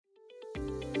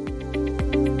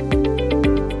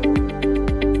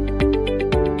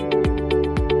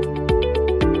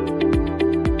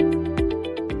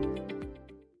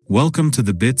Welcome to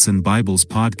the Bits and Bibles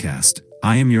podcast.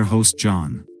 I am your host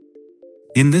John.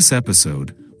 In this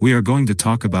episode, we are going to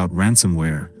talk about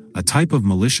ransomware, a type of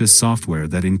malicious software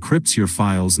that encrypts your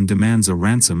files and demands a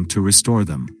ransom to restore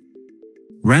them.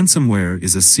 Ransomware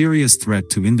is a serious threat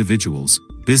to individuals,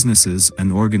 businesses,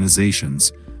 and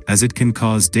organizations, as it can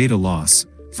cause data loss,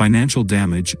 financial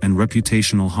damage, and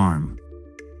reputational harm.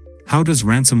 How does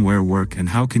ransomware work and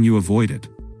how can you avoid it?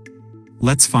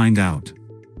 Let's find out.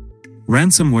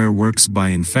 Ransomware works by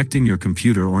infecting your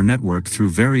computer or network through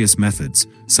various methods,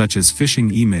 such as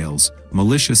phishing emails,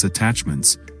 malicious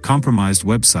attachments, compromised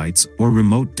websites, or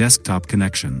remote desktop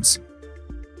connections.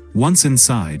 Once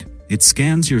inside, it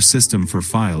scans your system for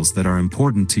files that are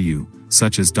important to you,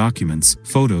 such as documents,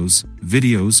 photos,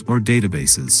 videos, or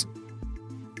databases.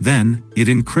 Then, it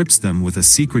encrypts them with a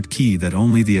secret key that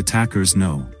only the attackers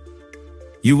know.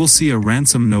 You will see a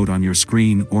ransom note on your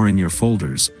screen or in your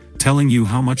folders, telling you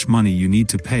how much money you need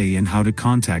to pay and how to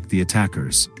contact the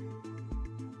attackers.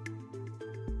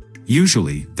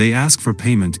 Usually, they ask for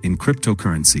payment in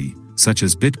cryptocurrency, such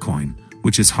as Bitcoin,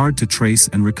 which is hard to trace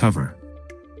and recover.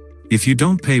 If you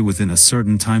don't pay within a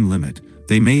certain time limit,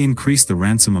 they may increase the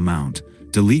ransom amount,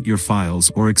 delete your files,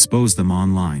 or expose them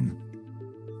online.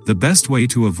 The best way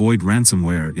to avoid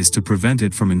ransomware is to prevent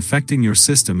it from infecting your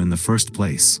system in the first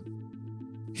place.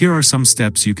 Here are some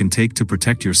steps you can take to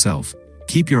protect yourself.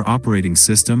 Keep your operating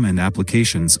system and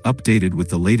applications updated with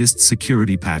the latest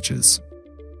security patches.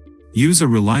 Use a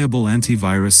reliable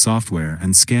antivirus software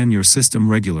and scan your system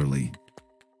regularly.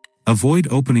 Avoid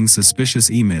opening suspicious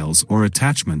emails or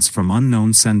attachments from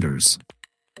unknown senders.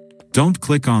 Don't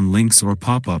click on links or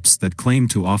pop-ups that claim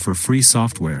to offer free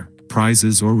software,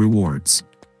 prizes, or rewards.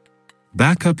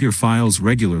 Back up your files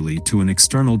regularly to an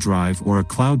external drive or a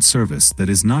cloud service that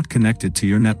is not connected to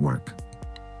your network.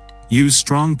 Use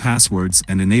strong passwords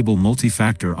and enable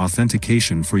multi-factor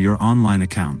authentication for your online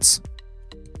accounts.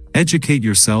 Educate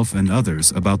yourself and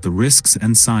others about the risks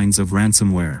and signs of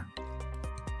ransomware.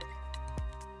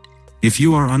 If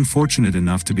you are unfortunate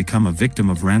enough to become a victim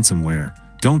of ransomware,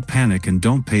 don't panic and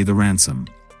don't pay the ransom.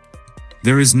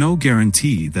 There is no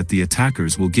guarantee that the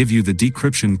attackers will give you the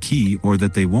decryption key or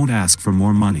that they won't ask for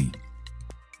more money.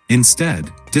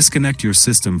 Instead, disconnect your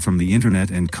system from the internet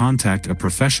and contact a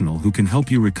professional who can help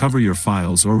you recover your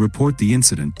files or report the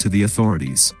incident to the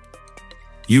authorities.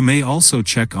 You may also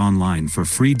check online for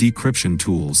free decryption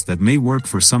tools that may work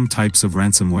for some types of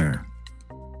ransomware.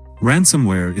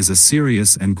 Ransomware is a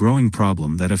serious and growing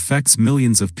problem that affects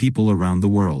millions of people around the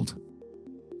world.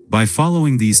 By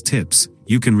following these tips,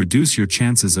 you can reduce your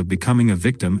chances of becoming a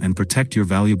victim and protect your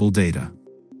valuable data.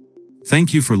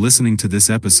 Thank you for listening to this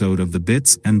episode of the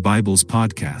Bits and Bibles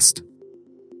podcast.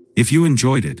 If you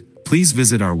enjoyed it, please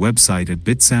visit our website at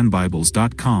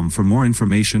bitsandbibles.com for more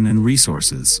information and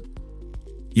resources.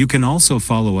 You can also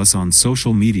follow us on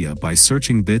social media by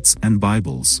searching Bits and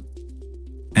Bibles.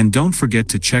 And don't forget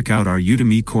to check out our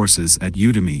Udemy courses at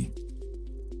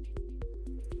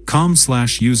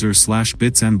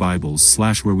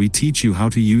udemy.com/user/bitsandbibles/ where we teach you how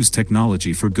to use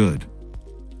technology for good.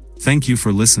 Thank you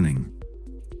for listening.